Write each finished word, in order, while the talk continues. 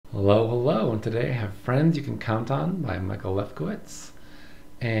Hello, hello, and today I have Friends You Can Count On by Michael Lefkowitz.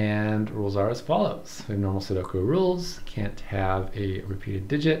 And rules are as follows. We have normal Sudoku rules. Can't have a repeated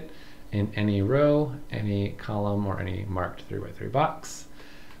digit in any row, any column, or any marked 3x3 box.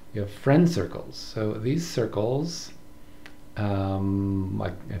 We have friend circles. So these circles, hold on,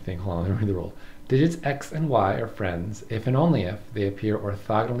 let me read the rule. Digits X and Y are friends if and only if they appear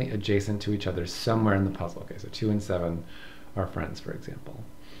orthogonally adjacent to each other somewhere in the puzzle. Okay, so 2 and 7 are friends, for example.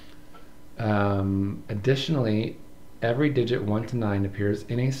 Additionally, every digit 1 to 9 appears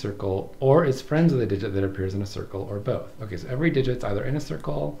in a circle or is friends with a digit that appears in a circle or both. Okay, so every digit's either in a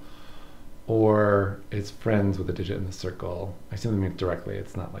circle or is friends with a digit in the circle. I assume they mean directly.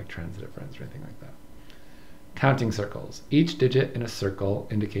 It's not like transitive friends or anything like that. Counting circles. Each digit in a circle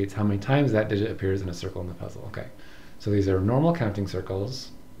indicates how many times that digit appears in a circle in the puzzle. Okay, so these are normal counting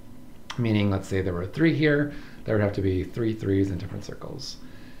circles, meaning let's say there were 3 here, there would have to be 3 3s in different circles.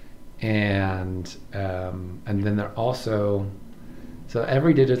 And then they're also, so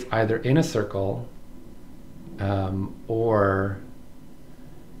every digit's either in a circle or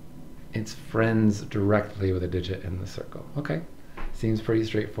it's friends directly with a digit in the circle. Okay, seems pretty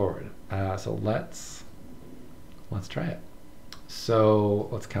straightforward. So let's try it. So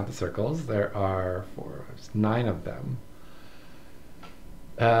let's count the circles. There are 9 of them.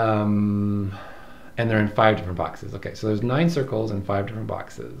 And they're in 5 different boxes. Okay, so there's 9 circles in 5 different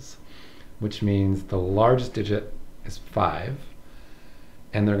boxes, which means the largest digit is 5,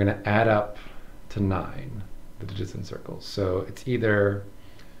 and they're going to add up to 9, the digits in circles. So it's either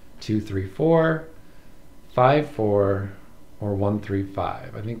 2, 3, 4, 5, 4, or 1, 3,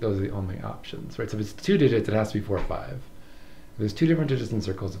 5. I think those are the only options, right? So if it's 2 digits, it has to be 4 or 5. If there's 2 different digits in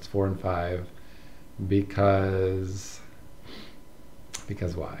circles, it's 4 and 5, because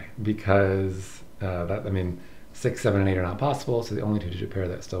why? Because 6, 7, and 8 are not possible, so the only 2-digit pair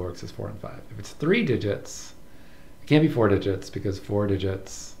that still works is 4 and 5. If it's 3 digits, it can't be 4 digits, because 4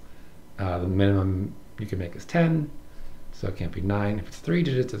 digits, the minimum you can make is 10, so it can't be 9. If it's 3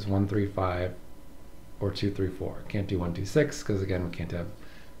 digits, it's 1, 3, 5, or 2, 3, 4. Can't do 1, 2, 6, because again, we can't have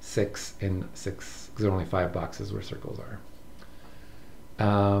 6 in 6, because there are only 5 boxes where circles are.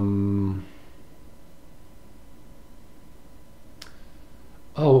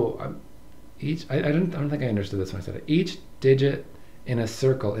 I don't think I understood this when I said it. Each digit in a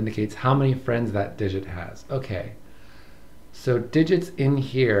circle indicates how many friends that digit has. Okay, so digits in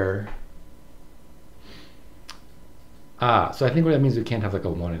here. So I think what that means, we can't have like a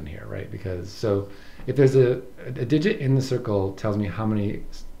 1 in here, right? Because so if there's a digit in the circle tells me how many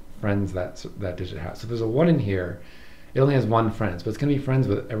friends that digit has. So if there's a 1 in here, it only has 1 friend, but it's going to be friends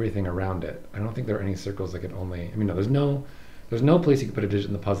with everything around it. I don't think there are any circles that can only, no, there's no place you can put a digit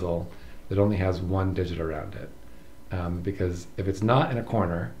in the puzzle that only has 1 digit around it. Because if it's not in a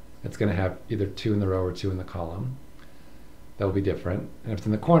corner, it's going to have either 2 in the row or 2 in the column. That will be different. And if it's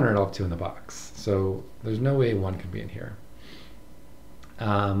in the corner, it'll have 2 in the box. So there's no way 1 can be in here.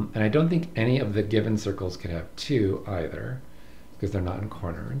 And I don't think any of the given circles can have 2 either, because they're not in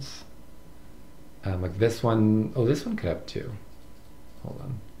corners. Like this one, this one could have 2. Hold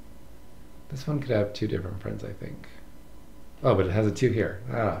on. This one could have 2 different friends, I think. Oh, but it has a 2 here.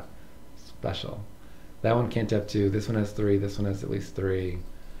 Special. That one can't have 2. This one has 3. This one has at least 3.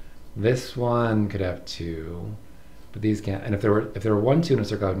 This one could have 2, but these can't. And if there were 1, 2 in a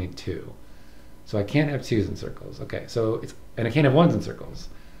circle, I would need 2. So I can't have 2s in circles. Okay, so and I can't have 1s in circles.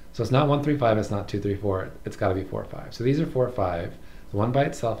 So it's not 1, 3, 5. It's not 2, 3, 4. It's got to be 4, 5. So these are 4, 5. The 1 by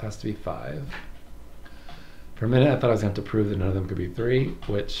itself has to be 5. For a minute, I thought I was going to have to prove that none of them could be 3,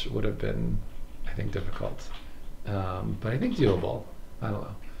 which would have been, I think, difficult. But I think doable. I don't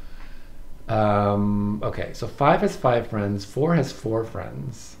know. Okay, so 5 has 5 friends, 4 has 4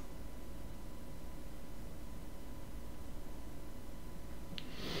 friends.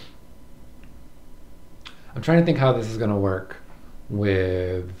 I'm trying to think how this is going to work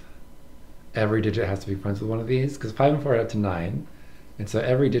with every digit has to be friends with one of these, because 5 and 4 add up to 9, and so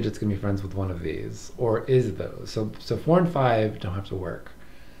every digit's going to be friends with one of these, or is those. So 4 and 5 don't have to work.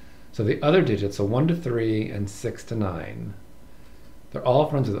 So the other digits, so 1 to 3 and 6 to 9, they're all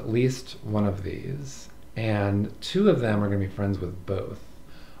friends with at least one of these, and 2 of them are going to be friends with both,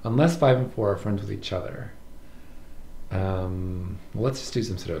 unless 5 and 4 are friends with each other. Well, let's just do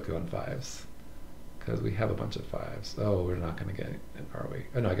some Sudoku on 5s, because we have a bunch of 5s. Oh, we're not going to get it, are we?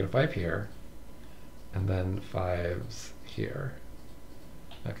 Oh no, I get a 5 here, and then 5s here.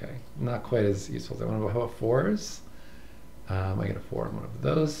 Okay, not quite as useful as I want. How about 4s? I get a 4 in one of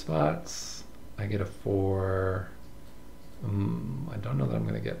those spots. I get a 4. I don't know that I'm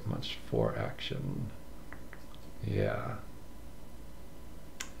going to get much 4 action. Yeah.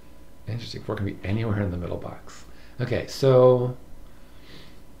 Interesting. 4 can be anywhere in the middle box. Okay, so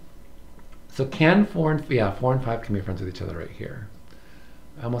can 4 and 5 can be friends with each other right here.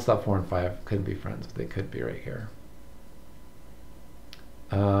 I almost thought 4 and 5 couldn't be friends, but they could be right here.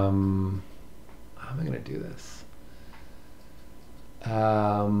 How am I going to do this?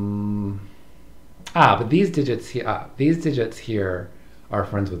 But these digits here are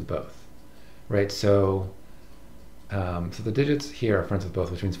friends with both, right? So the digits here are friends with both,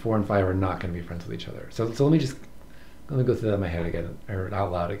 which means 4 and 5 are not going to be friends with each other. So let me go through that in my head again, or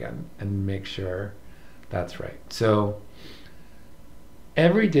out loud again, and make sure that's right. So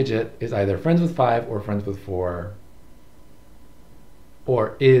every digit is either friends with 5 or friends with 4,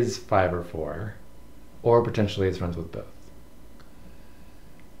 or is 5 or 4, or potentially is friends with both.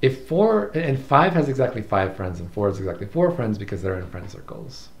 If 4 and 5 has exactly 5 friends and 4 has exactly 4 friends because they're in friend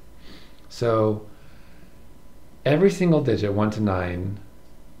circles. So every single digit, 1 to 9,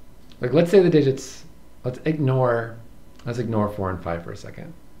 like let's say the digits, let's ignore 4 and 5 for a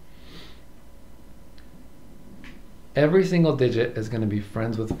second. Every single digit is going to be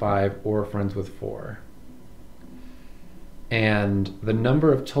friends with 5 or friends with 4. And the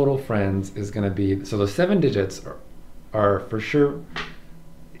number of total friends is going to be, so those 7 digits are for sure,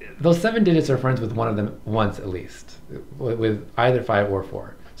 those 7 digits are friends with one of them once at least, with either 5 or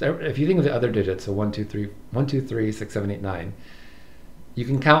 4. So if you think of the other digits, so 1, 2, 3, 6, 7, 8, 9, you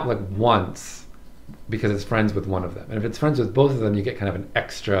can count like once because it's friends with one of them. And if it's friends with both of them, you get kind of an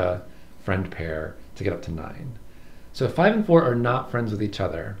extra friend pair to get up to 9. So if 5 and 4 are not friends with each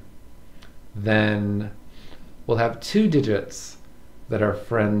other, then we'll have 2 digits that are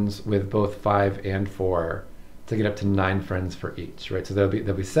friends with both 5 and 4 to get up to 9 friends for each, right? So there'll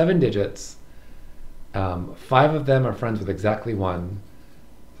be 7 digits. 5 of them are friends with exactly 1.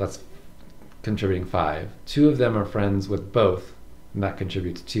 That's contributing 5. 2 of them are friends with both, and that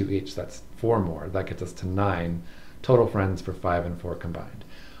contributes 2 each. That's 4 more. That gets us to 9 total friends for 5 and 4 combined.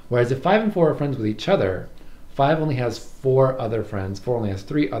 Whereas if 5 and 4 are friends with each other, 5 only has 4 other friends. 4 only has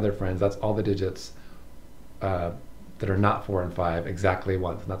 3 other friends. That's all the digits that are not 4 and 5 exactly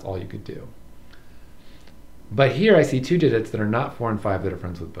once, and that's all you could do. But here I see 2 digits that are not 4 and 5 that are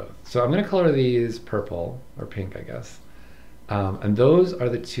friends with both. So I'm going to color these purple, or pink, I guess. And those are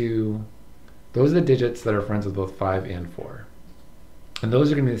the digits that are friends with both 5 and 4. And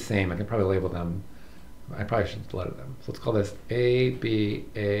those are going to be the same. I can probably label them. I probably should letter them. So let's call this A, B,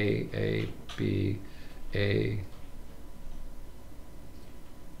 A, B, A.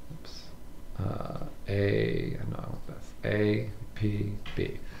 Oops. A, no, I want this. A, P,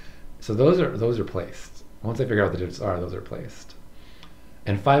 B. So those are placed. Once I figure out what the digits are, those are placed.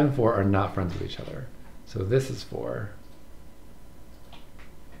 And 5 and 4 are not friends with each other. So this is 4.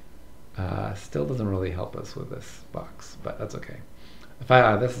 Still doesn't really help us with this box, but that's okay.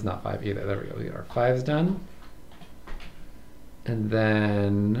 This is not 5 either. There we go. We got our 5s done. And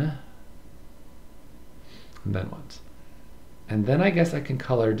then what? And then I guess I can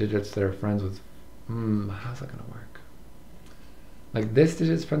color digits that are friends with, how's that going to work? Like this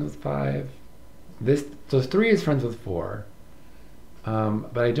digit is friends with 5. So 3 is friends with 4.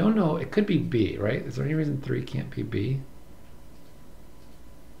 But I don't know, it could be B, right? Is there any reason 3 can't be B?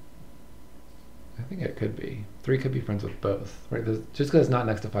 I think it could be. 3 could be friends with both, right? Just because it's not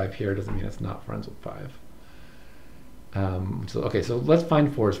next to 5 here doesn't mean it's not friends with 5. So let's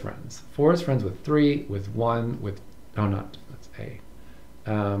find 4's friends. 4 is friends with 3, with 1, with, that's A.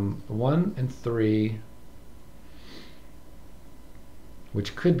 1 and 3,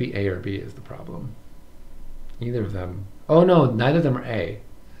 which could be A or B is the problem. Either of them. Oh no, neither of them are A.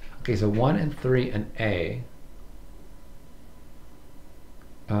 Okay, so 1 and 3 and A.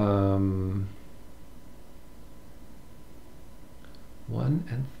 1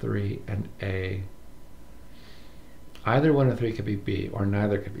 and 3 and A. Either 1 or 3 could be B, or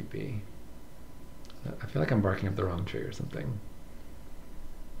neither could be B. I feel like I'm barking up the wrong tree or something.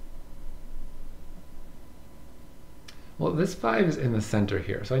 Well, this 5 is in the center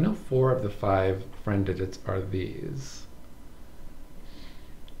here, so I know 4 of the 5 friend digits are these.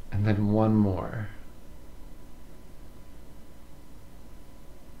 And then one more.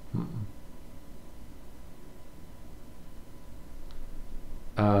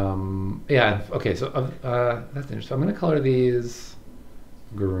 Yeah, okay, so that's interesting. So I'm going to color these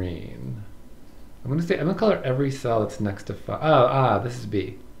green. I'm going to color every cell that's next to 5. This is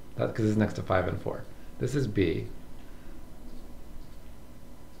B. That's because it's next to 5 and 4. This is B.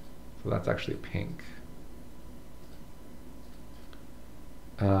 So that's actually pink.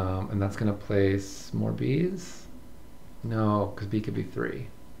 And that's going to place more B's? No, because B could be 3.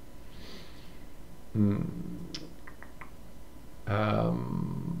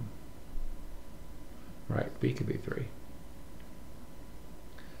 B could be 3.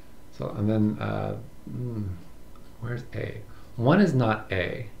 So, and then, where's A? 1 is not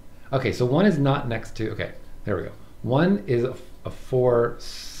A. Okay, so 1 is not next to, okay, there we go. 1 is a 4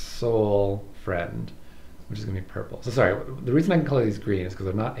 soul friend, which is going to be purple. So sorry, the reason I can color these green is because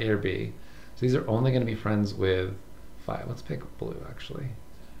they're not A or B. So these are only going to be friends with 5. Let's pick blue, actually.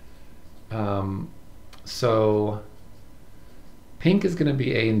 So pink is going to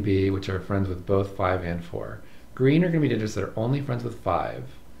be A and B, which are friends with both 5 and 4. Green are going to be digits that are only friends with 5.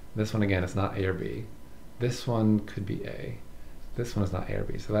 This one, again, is not A or B. This one could be A. This one is not A or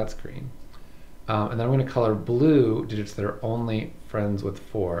B, so that's green. And then I'm going to color blue digits that are only friends with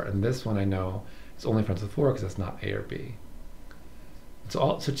 4. And this one I know is only friends with 4 because that's not A or B.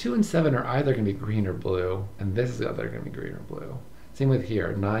 So 2 and 7 are either going to be green or blue, and this is either going to be green or blue. Same with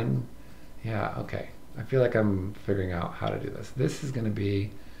here, 9, yeah, okay. I feel like I'm figuring out how to do this. This is going to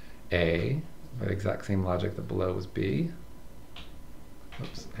be A, by the exact same logic that below was B.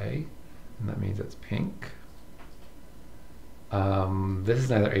 Oops, A, and that means it's pink. This is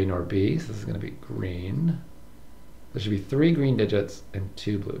neither A nor B, so this is going to be green. There should be 3 green digits and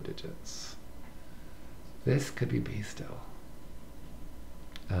 2 blue digits. This could be B still.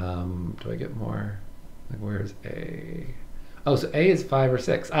 Do I get more? Like, where's A? Oh, so A is 5 or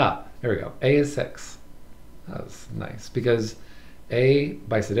 6. Ah, there we go. A is 6. That was nice because A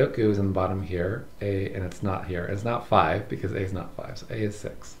by Sudoku is in the bottom here. A, and it's not here. It's not 5 because A is not 5. So A is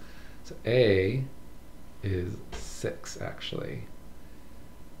 6. So A is 6 actually.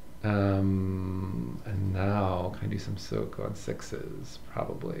 And now can I do some sudoku on 6s?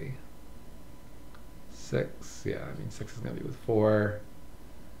 Probably. 6, yeah, I mean 6 is going to be with 4.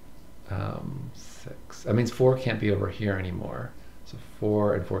 6. That means 4 can't be over here anymore. So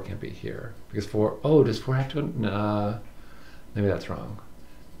 4 and 4 can't be here. Because 4, oh, does 4 have to go? Nah, maybe that's wrong.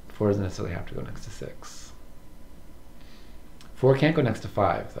 4 doesn't necessarily have to go next to 6. 4 can't go next to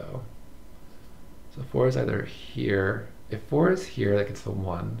 5 though. So 4 is either here. If 4 is here, that gets the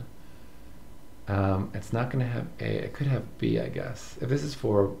 1. It's not going to have A. It could have B, I guess. If this is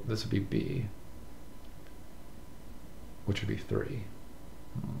 4, this would be B, which would be 3.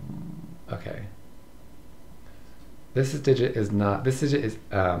 Okay. This digit is not, this digit is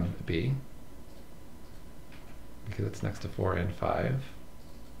B, because it's next to 4 and 5.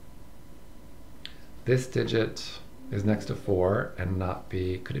 This digit is next to 4 and not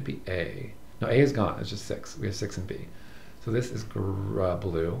B. Could it be A? No, A is gone. It's just 6. We have 6 and B. So this is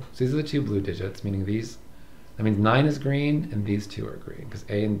blue. So these are the 2 blue digits, meaning these, that means 9 is green and these 2 are green, because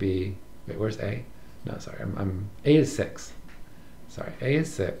A and B, wait, where's A? No, sorry, A is 6. Sorry, A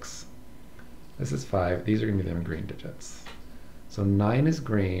is 6. This is 5. These are going to be them green digits. So 9 is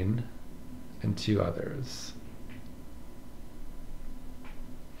green and 2 others.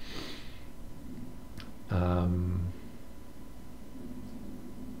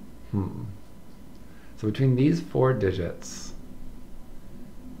 So between these 4 digits,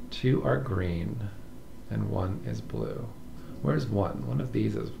 2 are green and 1 is blue. Where's 1? One of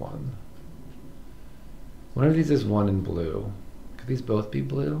these is 1. One of these is 1 in blue. Could these both be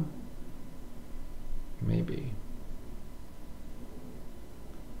blue? Maybe.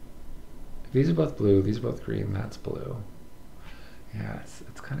 If these are both blue, these are both green, that's blue. Yeah,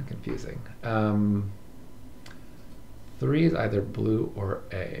 it's kind of confusing. 3 is either blue or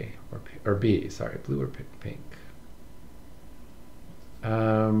A, or B, sorry, blue or pink. What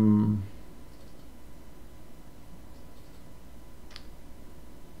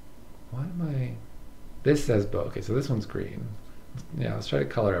am I? This says both. Okay, so this one's green. Yeah, let's try to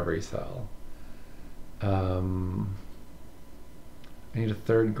color every cell. I need a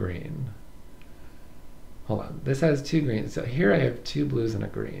 3rd green. Hold on, this has 2 greens. So here I have 2 blues and a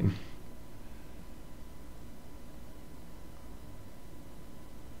green.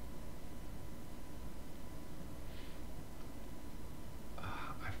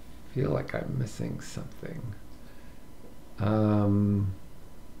 I feel like I'm missing something.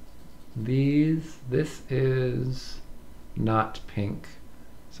 This is not pink,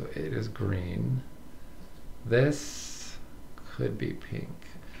 so it is green. This could be pink.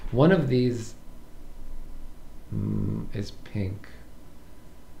 One of these is pink.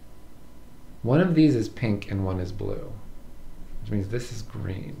 One of these is pink and one is blue, which means this is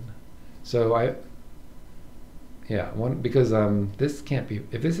green. So because this can't be,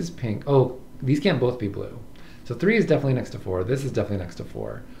 if this is pink, oh, these can't both be blue. So 3 is definitely next to 4, this is definitely next to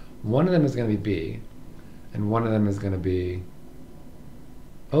 4. One of them is going to be B, and one of them is going to be,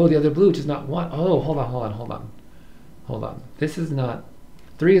 oh, the other blue, which is not 1. Oh, hold on. This is not,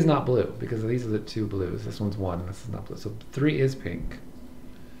 3 is not blue, because these are the 2 blues. This one's 1, and this is not blue. So 3 is pink.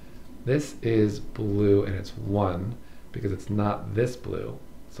 This is blue and it's 1 because it's not this blue.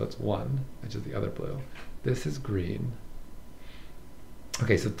 So it's 1, which is the other blue. This is green.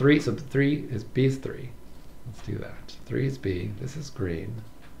 Okay, so 3 is B is 3. Let's do that. 3 is B. This is green.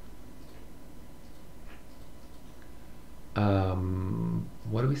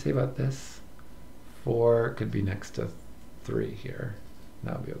 What do we say about this? 4 could be next to 3 here.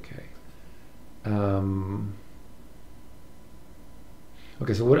 That would be okay.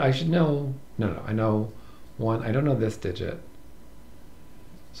 Okay, so what I should know, no, I know 1, I don't know this digit,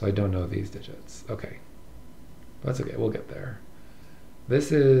 so I don't know these digits. Okay, that's okay, we'll get there.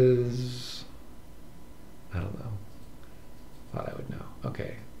 This is, I don't know, thought I would know.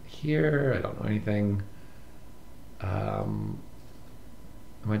 Okay, here, I don't know anything. Am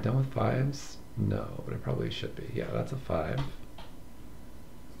I done with 5s? No, but I probably should be. Yeah, that's a 5. 1,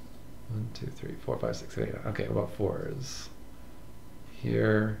 2, 3, 4, 5, 6, 7, 8. Okay, what about 4s?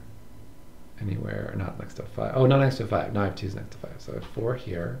 Here, anywhere, not next to 5. Oh, not next to 5. Now I have 2s next to 5. So I have 4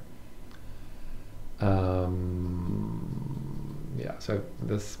 here. Yeah, so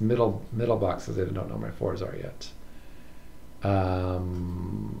this middle box says I don't know where my 4s are yet.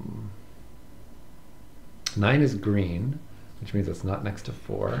 9 is green, which means it's not next to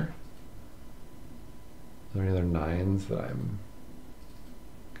 4. Are there any other 9s that I'm...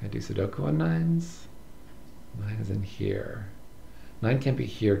 Can I do Sudoku on 9s? 9 is in here. 9 can't be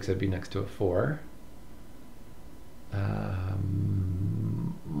here because it'd be next to a 4.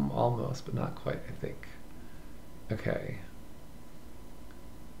 Almost, but not quite, I think. Okay.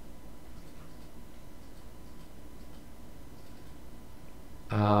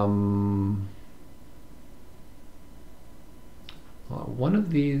 Well, one of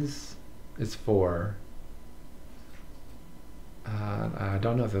these is 4. I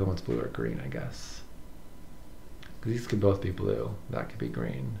don't know if the other one's blue or green, I guess. Because these could both be blue. That could be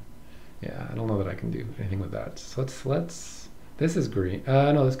green. Yeah, I don't know that I can do anything with that. So let's this is green.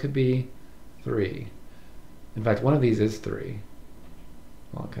 No, this could be 3. In fact, one of these is 3.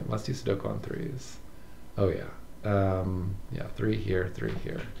 Well, okay, let's do Sudoku on 3s. Oh yeah. Yeah, 3 here, 3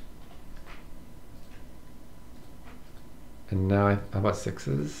 here. And now, how about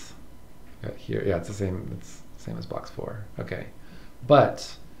 6s? Got here, yeah, it's the same as box 4. Okay,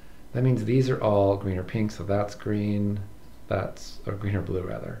 but that means these are all green or pink, so that's green, or green or blue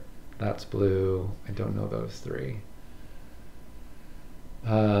rather. That's blue, I don't know those 3.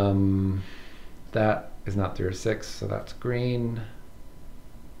 That is not 3 or 6, so that's green.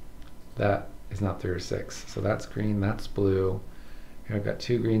 That is not 3 or 6, so that's green, that's blue. Here I've got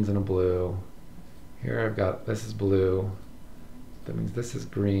 2 greens and a blue. Here I've got, this is blue. That means this is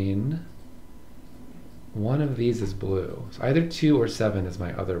green. One of these is blue. So either 2 or 7 is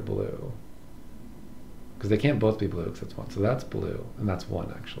my other blue. Because they can't both be blue because it's 1. So that's blue, and that's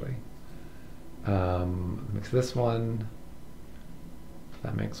 1 actually. Mix this one.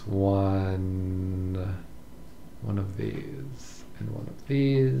 That makes one of these, and one of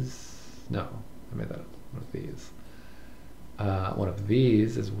these. No, I made that up. One of these. One of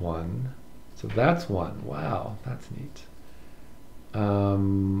these is 1. So that's 1. Wow, that's neat.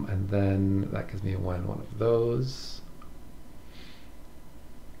 And then that gives me one of those.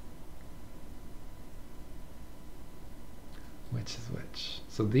 Which is which?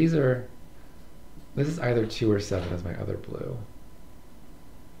 So these are, this is either 2 or 7 as my other blue.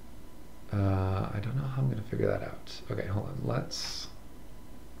 I don't know how I'm going to figure that out. Okay, hold on.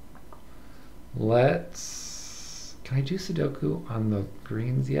 Can I do Sudoku on the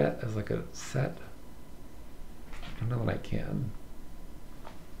greens yet as like a set? I don't know that I can.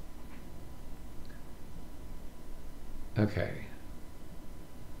 Okay.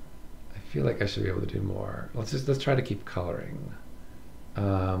 I feel like I should be able to do more. Let's try to keep coloring.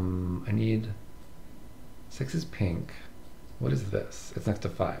 I need 6 is pink. What is this? It's next to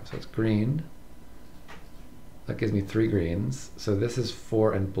 5, so it's green. That gives me 3 greens. So this is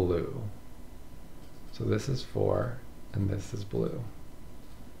 4 and blue. So this is 4 and this is blue.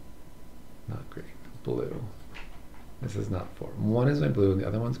 Not green, blue. This is not 4. One is my blue and the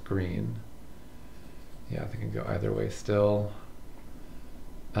other one's green. Yeah, I think I can go either way still.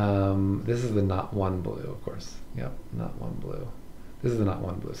 This is the not 1 blue, of course. Yep, not 1 blue. This is the not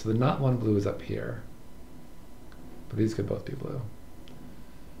 1 blue. So the not 1 blue is up here. But these could both be blue.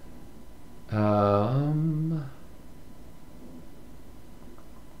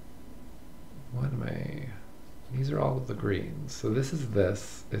 What am I? These are all of the greens. So this is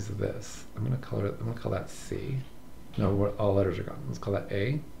this. I'm gonna color it. I'm gonna call that C. No, all letters are gone. Let's call that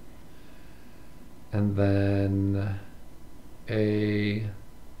A. And then A.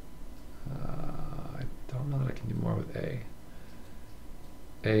 I don't know that I can do more with A.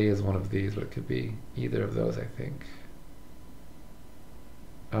 A is one of these, but it could be either of those, I think.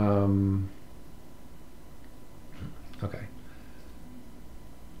 Okay.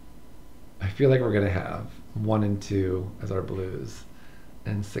 I feel like we're gonna have 1 and 2 as our blues,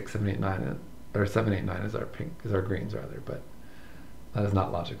 and 6, 7, 8, 9, or 7, 8, 9 as our pink, as our greens rather. But that is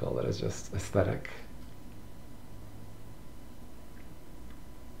not logical. That is just aesthetic.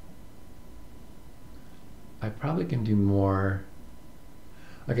 I probably can do more.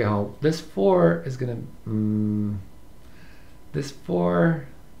 Okay, well, this 4 is gonna. This 4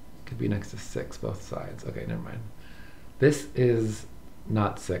 could be next to 6, both sides. Okay, never mind. This is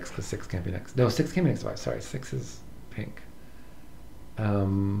not 6 because 6 can't be next. No, 6 can't be next to 5. Sorry, 6 is pink.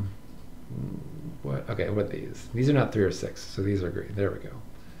 What? Okay, what are these? These are not 3 or 6, so these are green. There we go.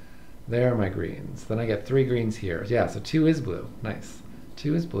 There are my greens. Then I get 3 greens here. Yeah, so 2 is blue. Nice.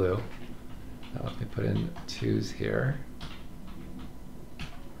 2 is blue. Now let me put in 2s here.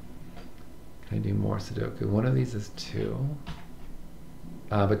 Can I do more Sudoku? One of these is 2.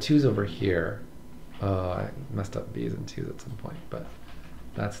 But 2's over here. Oh, I messed up B's and 2's at some point, but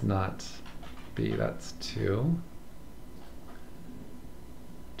that's not B, that's 2.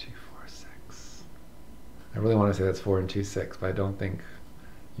 2, 4, 6. I really want to say that's 4 and 2, 6, but I don't think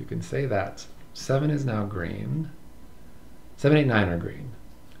you can say that. 7 is now green. 7, 8, 9 are green.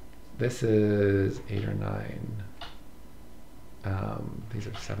 This is 8 or 9. These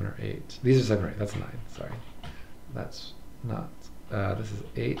are 7 or 8. These are 7 or 8. That's 9. Sorry. That's not. This is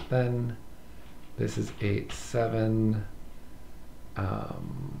 8 then. This is 8, 7. The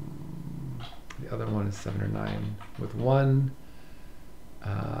other one is 7 or 9 with 1.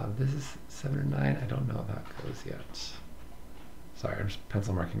 This is 7 or 9. I don't know how that goes yet. Sorry, I'm just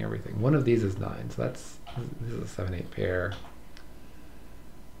pencil marking everything. One of these is 9, so this is a 7, 8 pair.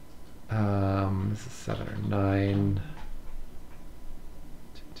 This is 7 or 9.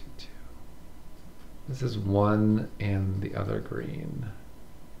 2, 2, 2. This is 1 and the other green.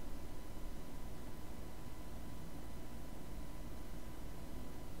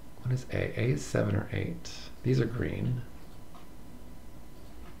 What is A? A is 7 or 8. These are green.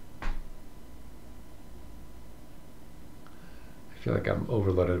 I feel like I'm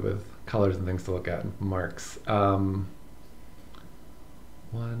overloaded with colors and things to look at and marks. 1,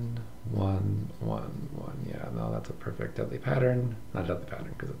 1, 1, 1. Yeah, no, that's a perfect deadly pattern. Not deadly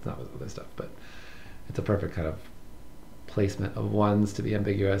pattern because it's not with other stuff, but it's a perfect kind of placement of 1s to be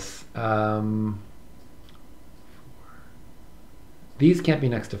ambiguous. These can't be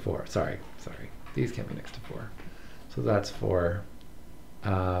next to 4. Sorry. These can't be next to 4. So that's 4.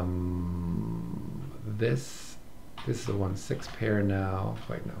 This is a 1, 6 pair now.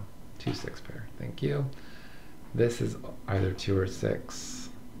 Wait, no. 2, 6 pair. Thank you. This is either 2 or 6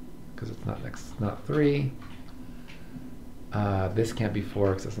 because it's not 3. This can't be 4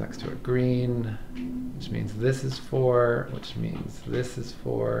 because it's next to a green, which means this is 4, which means this is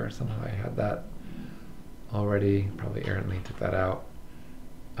 4. Somehow I had that already. Probably errantly took that out.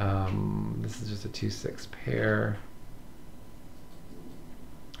 This is just a 2, 6 pair.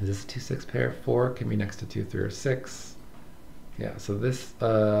 Is this a 2, 6 pair? 4 can be next to 2, 3, or 6. Yeah, so this,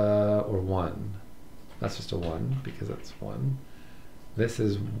 or 1. That's just a 1 because it's 1. This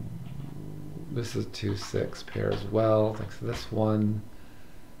is 2, 6 pair as well. Thanks to this one.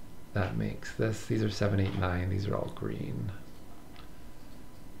 That makes this. These are 7, 8, 9. These are all green.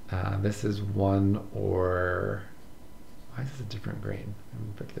 This is 1 or... Why is this a different green? I'm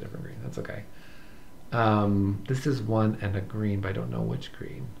going to pick the different green. That's okay. This is 1 and a green, but I don't know which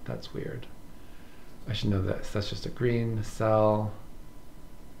green. That's weird. I should know this. That's just a green cell.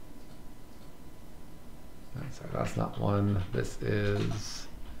 Sorry, that's not 1. This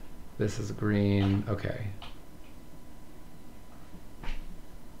is green. Okay.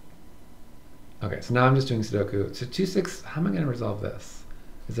 Okay, so now I'm just doing Sudoku. So 2, 6, how am I going to resolve this?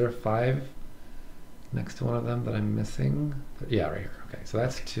 Is there a 5 next to one of them that I'm missing? Yeah, right here. Okay, so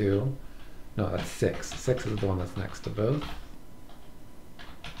that's 2. No, that's 6. 6 is the one that's next to both.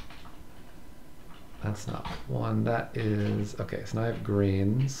 That's not 1. That is... Okay, so now I have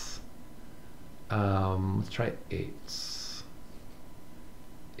greens. Let's try 8s.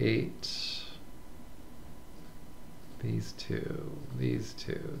 8. These 2. These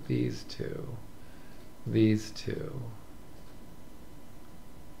 2. These 2. These 2.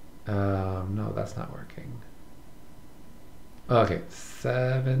 No, that's not working. Okay,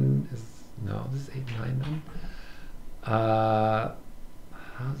 7 is... No, this is 8, 9 then. How's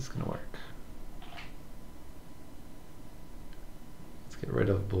this gonna work? Let's get rid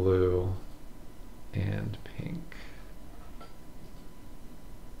of blue and pink.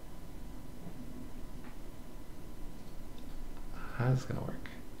 How's this gonna work?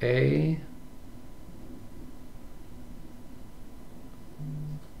 A.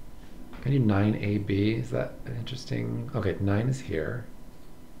 Can I do 9AB? Is that an interesting? Okay, 9 is here.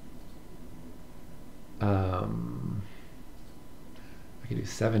 I could do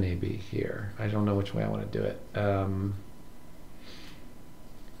 7AB here. I don't know which way I want to do it. 9.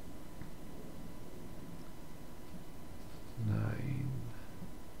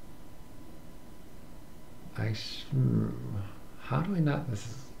 How do I not? This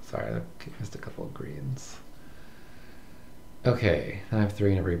is sorry. I missed a couple of greens. Okay, I have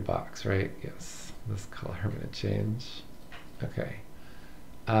 3 in every box, right? Yes. This color I'm going to change. Okay.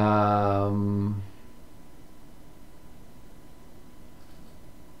 I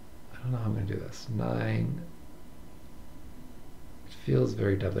don't know how I'm going to do this. 9. It feels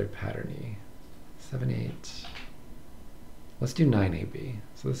very doubler patterny. 7, 8. Let's do 9AB.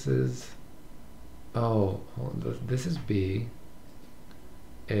 So this is. Oh, hold on. This is B.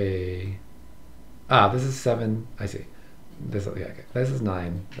 A. This is 7. I see. This, yeah, okay. This is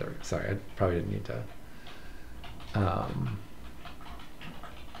 9. There we go. Sorry, I probably didn't need to.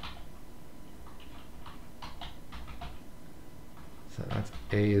 So that's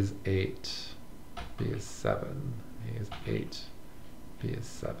A is 8, B is 7, A is 8, B is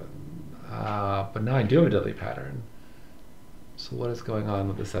 7. But now I do have a deadly pattern. So what is going on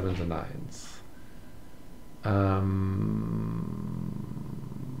with the 7s and 9s?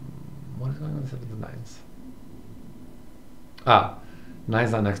 What is going on with the 7s and 9s?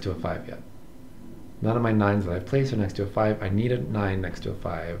 9's not next to a 5 yet. None of my 9s that I've placed are next to a 5. I need a 9 next to a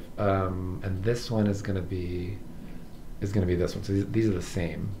 5. And this one is going to be this one. So these are the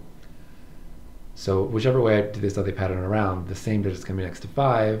same. So whichever way I do this deadly pattern around, the same digit's going to be next to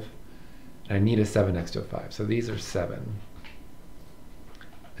 5. And I need a 7 next to a 5. So these are 7.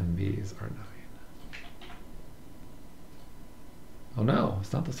 And these are 9. Oh no,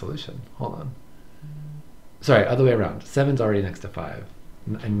 it's not the solution. Hold on. Sorry, other way around. 7's already next to 5.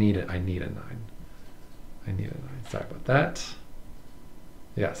 I need a 9. I need a 9. Sorry about that.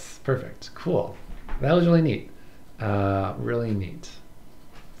 Yes, perfect. Cool. That was really neat. Really neat.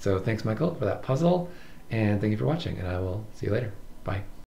 So thanks, Michael, for that puzzle. And thank you for watching. And I will see you later. Bye.